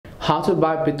how to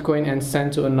buy Bitcoin and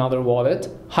send to another wallet.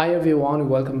 Hi everyone,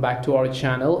 welcome back to our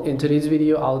channel. In today's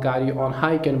video I'll guide you on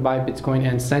how you can buy Bitcoin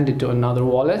and send it to another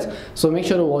wallet, so make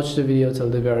sure to watch the video till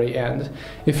the very end.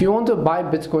 If you want to buy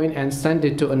Bitcoin and send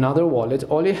it to another wallet,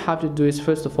 all you have to do is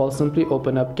first of all simply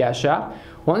open up Cash App.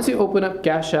 Once you open up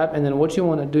Cash App, and then what you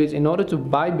want to do is, in order to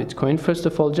buy Bitcoin, first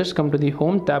of all just come to the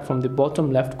home tab from the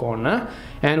bottom left corner,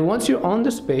 and once you're on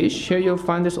this page, here you'll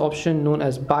find this option known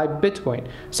as buy Bitcoin.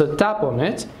 So tap on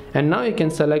it, and now you can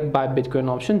select buy Bitcoin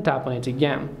option, tap on it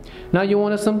again. Now you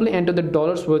want to simply enter the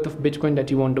dollars worth of Bitcoin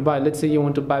that you want to buy. Let's say you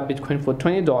want to buy Bitcoin for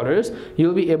 $20.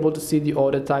 You'll be able to see the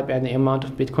order type and the amount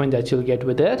of Bitcoin that you'll get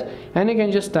with it, and you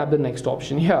can just tap the next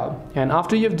option here. And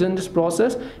after you've done this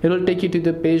process, it'll take you to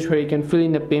the page where you can fill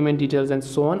in the payment details and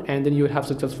so on, and then you would have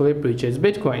successfully purchased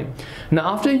Bitcoin.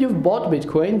 Now after you've bought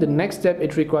Bitcoin, the next step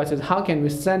it requires is how can we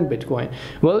send Bitcoin.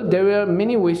 Well, there are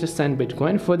many ways to send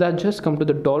Bitcoin. For that, just come to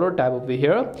the dollar tab over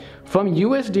here. From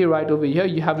USD right over here,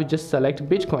 you have to just select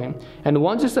Bitcoin, and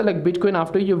once you select Bitcoin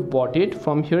after you've bought it,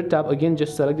 from here tab again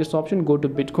just select this option, go to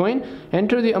Bitcoin,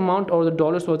 enter the amount or the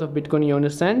dollars worth of Bitcoin you want to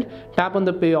send, tap on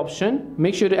the pay option,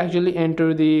 make sure to actually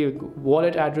enter the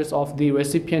wallet address of the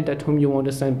recipient at whom you want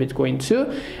to send Bitcoin to,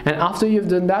 and after you've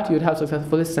done that, you'd have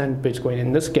successfully sent Bitcoin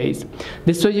in this case.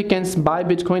 This way you can buy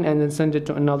Bitcoin and then send it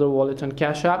to another wallet on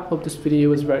Cash App. Hope this video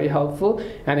was very helpful,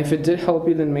 and if it did help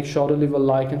you, then make sure to leave a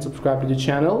like and subscribe to the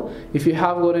channel. If you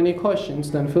have got any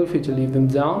questions, then feel free to leave them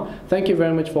down. Thank you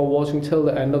very much for watching till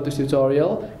the end of this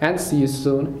tutorial, and see you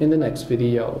soon in the next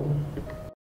video.